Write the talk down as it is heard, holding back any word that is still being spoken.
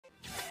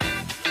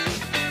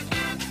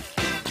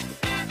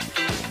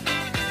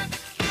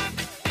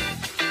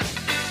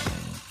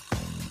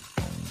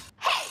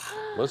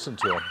Listen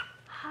to him.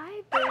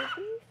 Hi,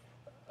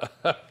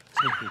 babies.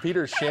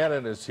 Peter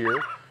Shannon is here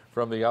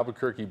from the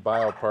Albuquerque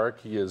Biopark.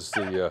 He is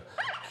the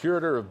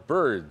curator of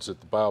birds at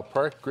the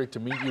Biopark. Great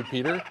to meet you,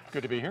 Peter.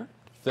 Good to be here.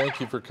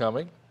 Thank you for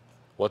coming.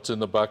 What's in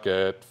the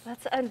bucket?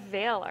 Let's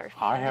unveil our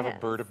I have a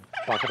friends.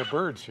 bucket of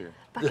birds here.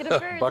 Bucket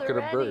of birds Bucket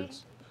already. of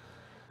birds.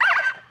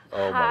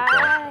 Oh my God.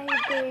 Hi,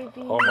 baby.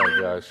 Oh my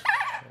gosh.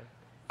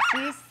 Do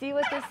you see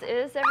what this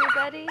is,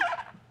 everybody?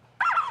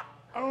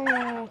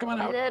 Oh, come on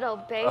out. Little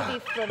baby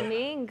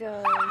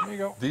flamingos. There you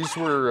go. These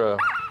were,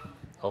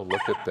 oh,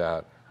 look at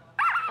that.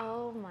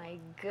 Oh my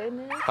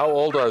goodness. How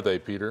old are they,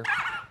 Peter?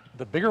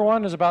 The bigger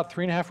one is about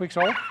 3.5 weeks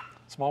old.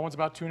 Small one's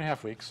about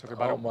 2.5 weeks. So they're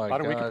about, Oh my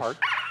about a week gosh. apart.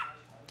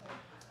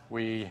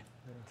 We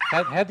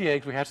had the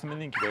eggs. We hatched them in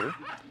the incubator.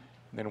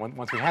 And then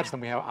once we hatched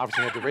them, we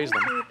obviously had to raise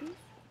them. Babies.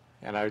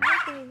 And I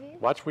Hi, babies.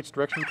 watch which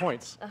direction he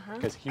points,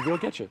 because he will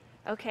get you.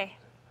 Okay.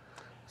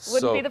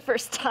 Wouldn't So- be the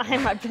first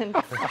time I've been.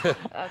 Okay.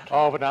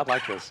 Oh, but not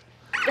like this.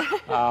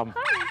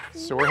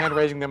 So we're hand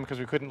raising them because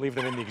we couldn't leave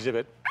them in the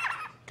exhibit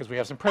because we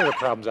have some predator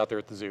problems out there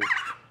at the zoo.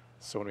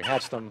 So when we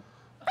hatched them,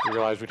 we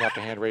realized we'd have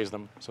to hand raise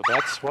them. So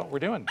that's what we're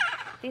doing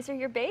These are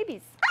your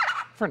babies.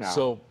 for now.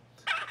 So,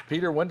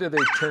 Peter, when do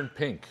they turn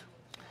pink?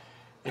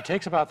 It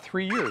takes about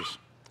 3 years.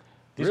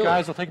 These Really?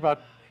 guys will take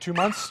about 2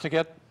 months to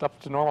get up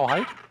to normal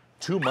height.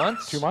 2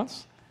 months? 2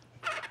 months.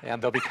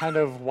 And they'll be kind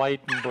of white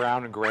and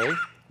brown and gray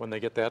when they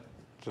get to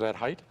that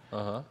height.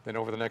 Then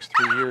over the next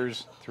 3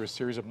 years, through a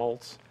series of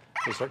molts,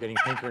 they start getting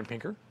pinker and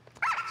pinker.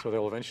 So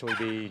they'll eventually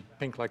be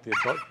pink like the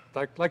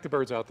like the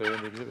birds out there in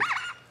the exhibit.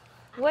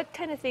 What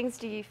kind of things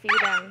do you feed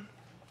them?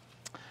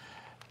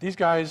 These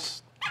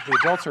guys, the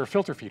adults are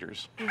filter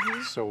feeders.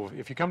 So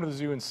if you come to the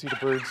zoo and see the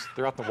birds,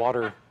 they're out in the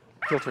water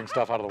filtering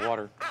stuff out of the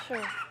water.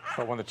 Sure.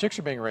 But when the chicks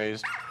are being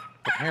raised,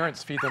 the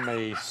parents feed them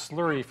a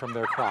slurry from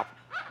their crop.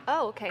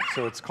 Oh, okay.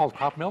 So it's called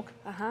crop milk.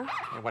 Uh-huh.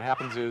 And what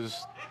happens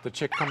is the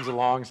chick comes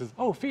along and says,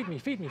 oh, feed me,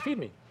 feed me, feed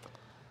me.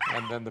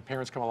 And then the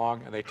parents come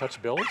along and they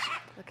touch bills.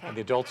 Okay. And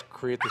the adults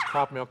create this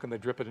crop milk and they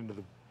drip it into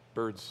the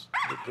birds,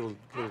 the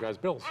little guys'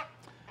 bills.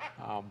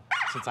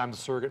 Since I'm the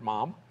surrogate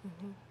mom,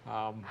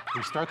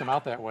 we start them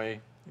out that way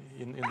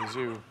in the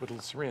zoo with a little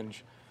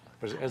syringe.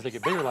 But as they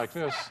get bigger like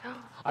this,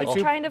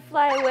 He's trying to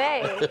fly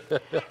away.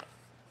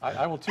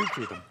 I will tube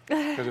feed them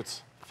because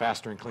it's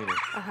faster and cleaner.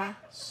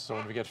 So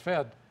when we get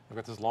fed, I've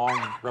got this long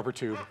rubber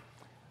tube.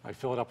 I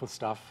fill it up with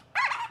stuff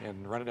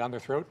and run it down their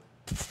throat,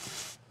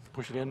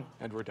 push it in,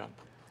 and we're done.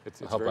 It's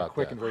How very about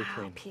quick that? and very Wow,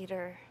 clean.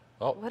 Peter.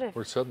 Oh, What a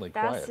we're suddenly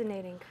quiet.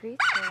 fascinating creature.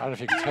 I don't know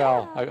if you can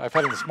tell. I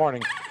fed them this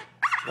morning.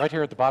 Right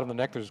here at the bottom of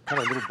the neck, there's kind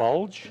of a little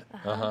bulge.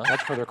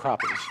 That's where their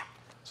crop is.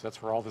 So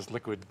that's where all this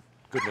liquid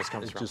goodness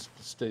comes It from. just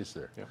stays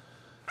there. Yeah.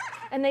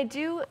 And they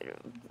do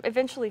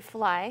eventually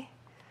fly,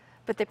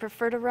 but they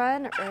prefer to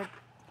run, or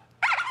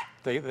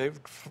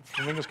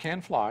Flamingos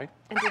can fly.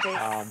 and do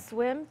they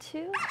swim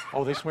too?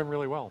 Oh, they swim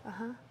really well.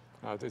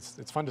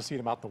 It's fun to see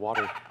them out in the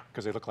water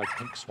because they look like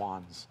pink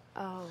swans.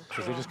 Oh,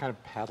 Because cool. they just kind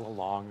of paddle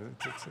along.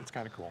 It's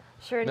kind of cool.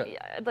 Sure, No, and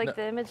I'd like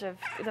the image of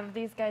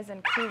these guys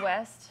in Key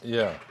West.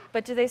 Yeah.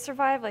 But do they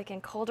survive like in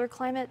colder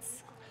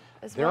climates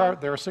as There well?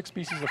 are 6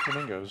 species of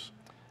flamingos.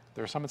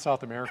 There are some in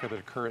South America that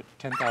occur at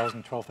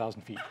 10,000,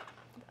 12,000 feet.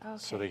 Okay.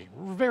 So they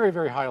very,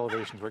 very high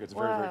elevations where it gets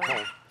very, very Whoa.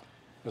 cold.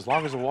 As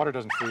long as the water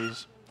doesn't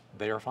freeze,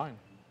 they are fine.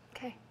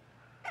 Okay.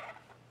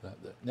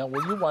 Now,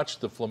 when you watch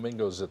the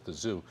flamingos at the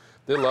zoo,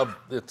 they love,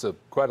 it's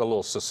quite a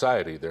little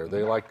society there.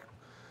 They like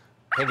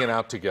hanging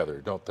out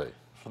together, don't they?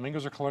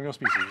 Flamingos are colonial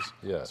species.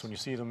 Yes. So when you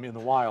see them in the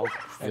wild,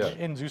 and Yeah.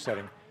 in zoo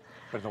setting,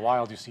 but in the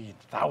wild you see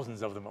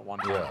thousands of them at one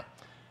time. Yeah.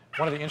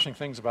 One of the interesting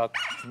things about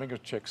flamingo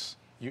chicks,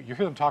 you hear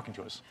them talking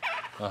to us.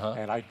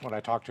 And when I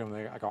talk to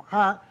them, I go,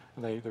 ah,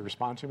 and they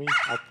respond to me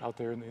out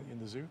there in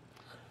the zoo.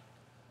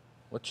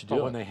 What you But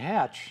doing? when they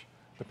hatch,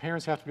 the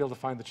parents have to be able to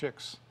find the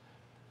chicks.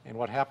 And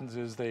what happens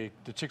is the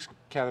chicks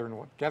gather in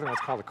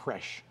what's called a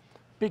creche,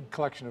 big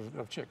collection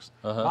of chicks.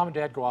 Mom and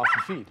dad go off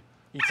and feed,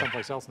 eat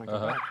someplace else, and then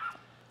come back.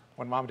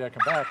 When mom and dad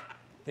come back,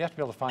 they have to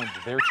be able to find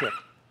their chick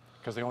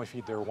because they only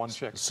feed their one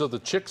chick. So the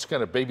chicks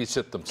kind of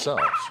babysit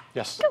themselves,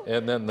 Yes.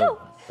 and then the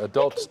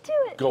adults do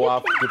it. go You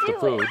off can get the do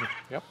food. it.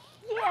 Yep.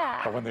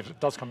 Yeah. But when the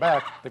adults come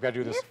back, they've got to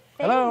do this.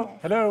 You're Hello,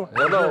 famous. hello,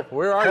 Hello,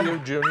 where are you,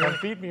 come Junior?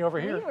 feed me over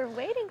We here. were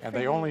waiting for And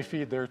they you. only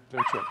feed their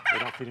chick. They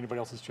don't feed anybody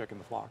else's chick in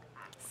the flock.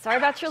 Sorry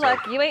about your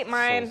luck. You ate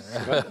mine.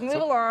 Move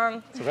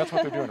along. So that's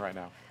what they're doing right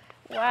now.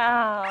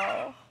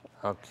 Wow.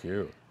 How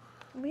cute.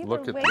 We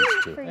Look were at waiting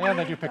these two. for you. And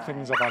they do pick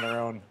things up on their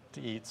own to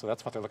eat, so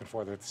that's what they're looking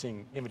for. They're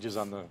seeing images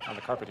on the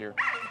carpet here.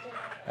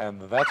 And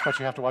that's what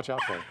you have to watch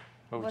out for. What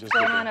we What's just did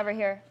going there. on over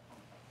here?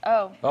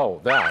 Oh. Oh,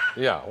 that.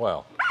 Yeah,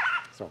 well,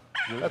 So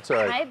that's all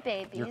right. Hi,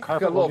 babies. your Got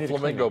carpet a will little need a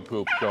flamingo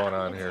cleaning. poop going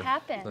on here. It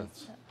happens.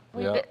 That's-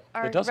 We yeah. bit-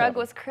 our It does rug happen.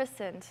 was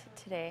christened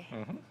today.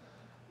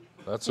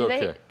 That's Do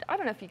okay. I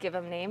don't know if you give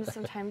them names.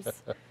 Sometimes,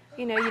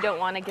 you know, you don't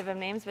want to give them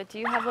names, but do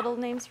you have little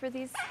names for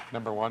these?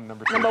 Number 1,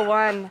 number 2. Number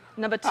 1,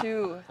 number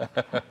 2.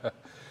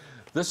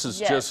 This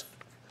is Yes. just,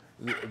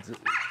 do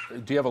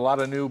you have a lot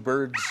of new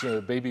birds,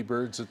 baby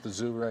birds at the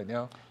zoo right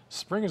now?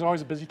 Spring is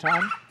always a busy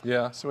time.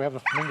 Yeah. So we have the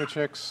flamingo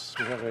chicks.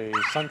 We have a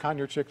sun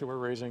conure chick that we're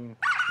raising,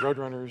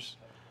 roadrunners,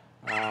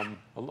 a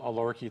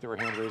lorikeet that we're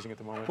hand raising at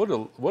the moment. What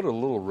do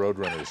little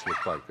roadrunners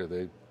look like? Are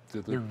they?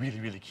 They're really,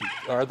 really cute.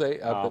 Are they?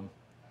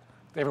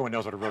 Everyone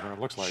knows what a roadrunner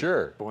looks like.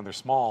 Sure. But when they're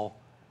small,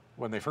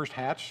 when they first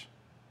hatch,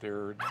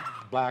 they're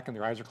black and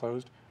their eyes are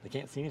closed. They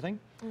can't see anything.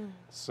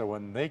 So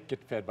when they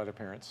get fed by their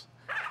parents,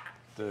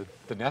 the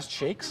nest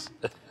shakes.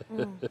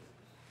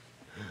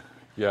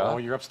 Yeah. Oh,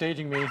 you're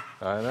upstaging me.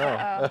 I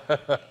know.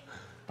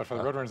 But for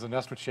the roadrunners, the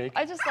nest would shake.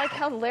 I just like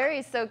how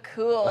Larry's so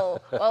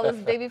cool while this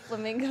baby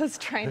flamingo's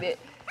trying to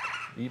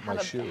Eat my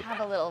shoe.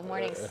 have a little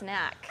morning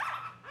snack.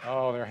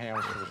 Oh, their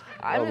hands.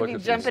 I'm look going to at be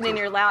these jumping in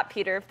two. your lap,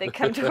 Peter, if they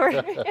come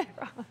toward me.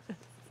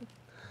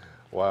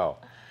 Wow.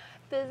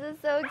 This is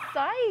so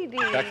exciting.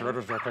 Back to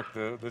roadrunners real quick,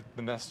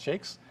 the nest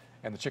shakes,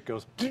 and the chick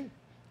goes,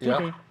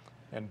 Yeah.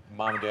 and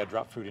mom and dad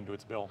drop food into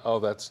its bill. Oh,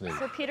 that's neat.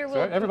 So Peter, So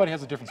will everybody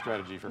has a different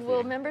strategy for will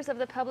feeding. members of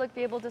the public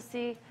be able to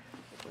see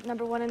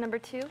number 1 and number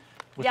 2?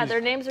 With Yeah, these-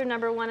 their names are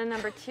number 1 and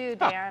number 2,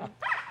 Dan.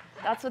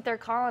 That's what they're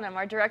calling them.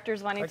 Our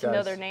director's wanting to know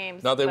guys. their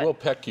names. Now they but will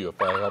peck you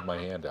if I have my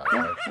hand out.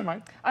 Right? They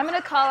might. I'm going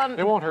to call It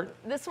them. won't hurt.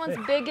 This one's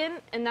Biggin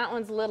and that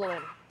one's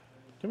Littlin.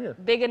 Come here.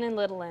 Biggin and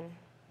Littlin.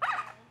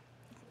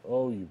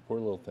 Oh, you poor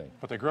little thing.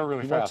 But they grow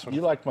really fast.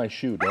 You like my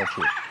shoe, don't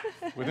you?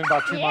 Within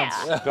about 2 Yeah.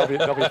 months,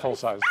 they'll be full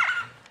size.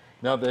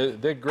 Now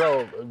they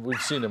grow.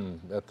 We've seen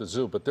them at the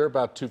zoo, but they're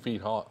about 2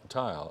 feet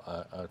tall,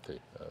 aren't they?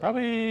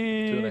 Probably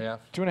 2.5?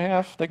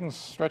 2.5. They can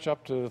stretch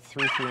up to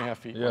 3.5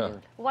 feet. when Yeah.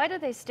 they're- Why do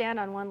they stand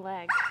on one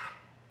leg?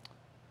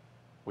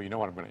 Well, you know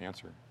what I'm going to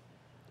answer.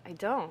 I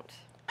don't.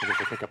 Because if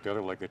they pick up the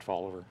other leg, they'd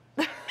fall over.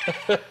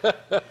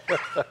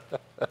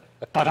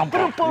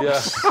 Yeah,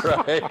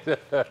 right.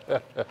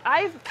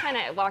 I've kind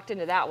of walked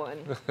into that one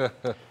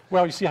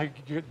Well, you see how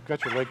you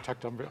got your leg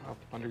tucked up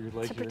under your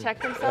leg to here?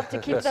 protect themselves, to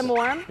keep them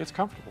warm, It's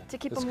comfortable. to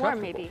keep It's them warm,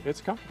 comfortable. maybe.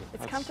 It's comfortable.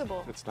 It's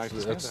comfortable. It's nice to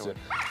That's stand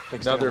that way. it. They can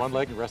Now stand on they're- one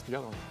leg and rest the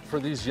other one. For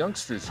these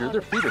youngsters here,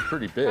 their feet are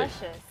pretty big.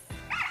 Precious.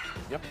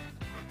 Yep.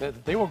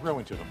 They will grow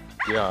into them.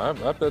 Yeah,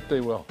 I bet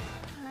they will.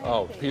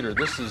 Oh, Nice. Peter,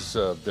 this has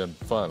been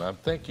fun.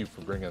 Thank you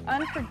for bringing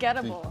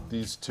Unforgettable.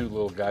 these 2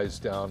 little guys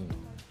down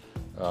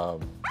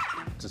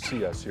to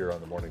see us here on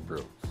the Morning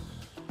Brew.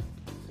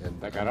 And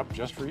That got up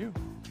just for you.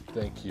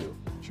 thank you.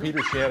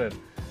 Peter Shannon,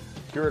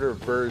 Curator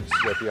of Birds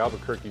at the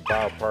Albuquerque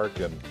Biopark,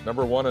 and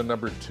number 1 and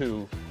number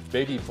 2,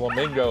 baby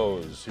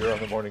flamingos here on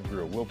the Morning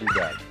Brew. We'll be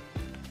back.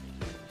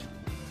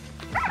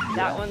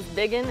 That one's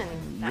Biggin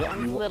and that Yeah,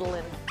 one's you-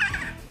 Littlin.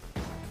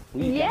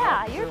 We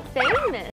Yeah, you're famous.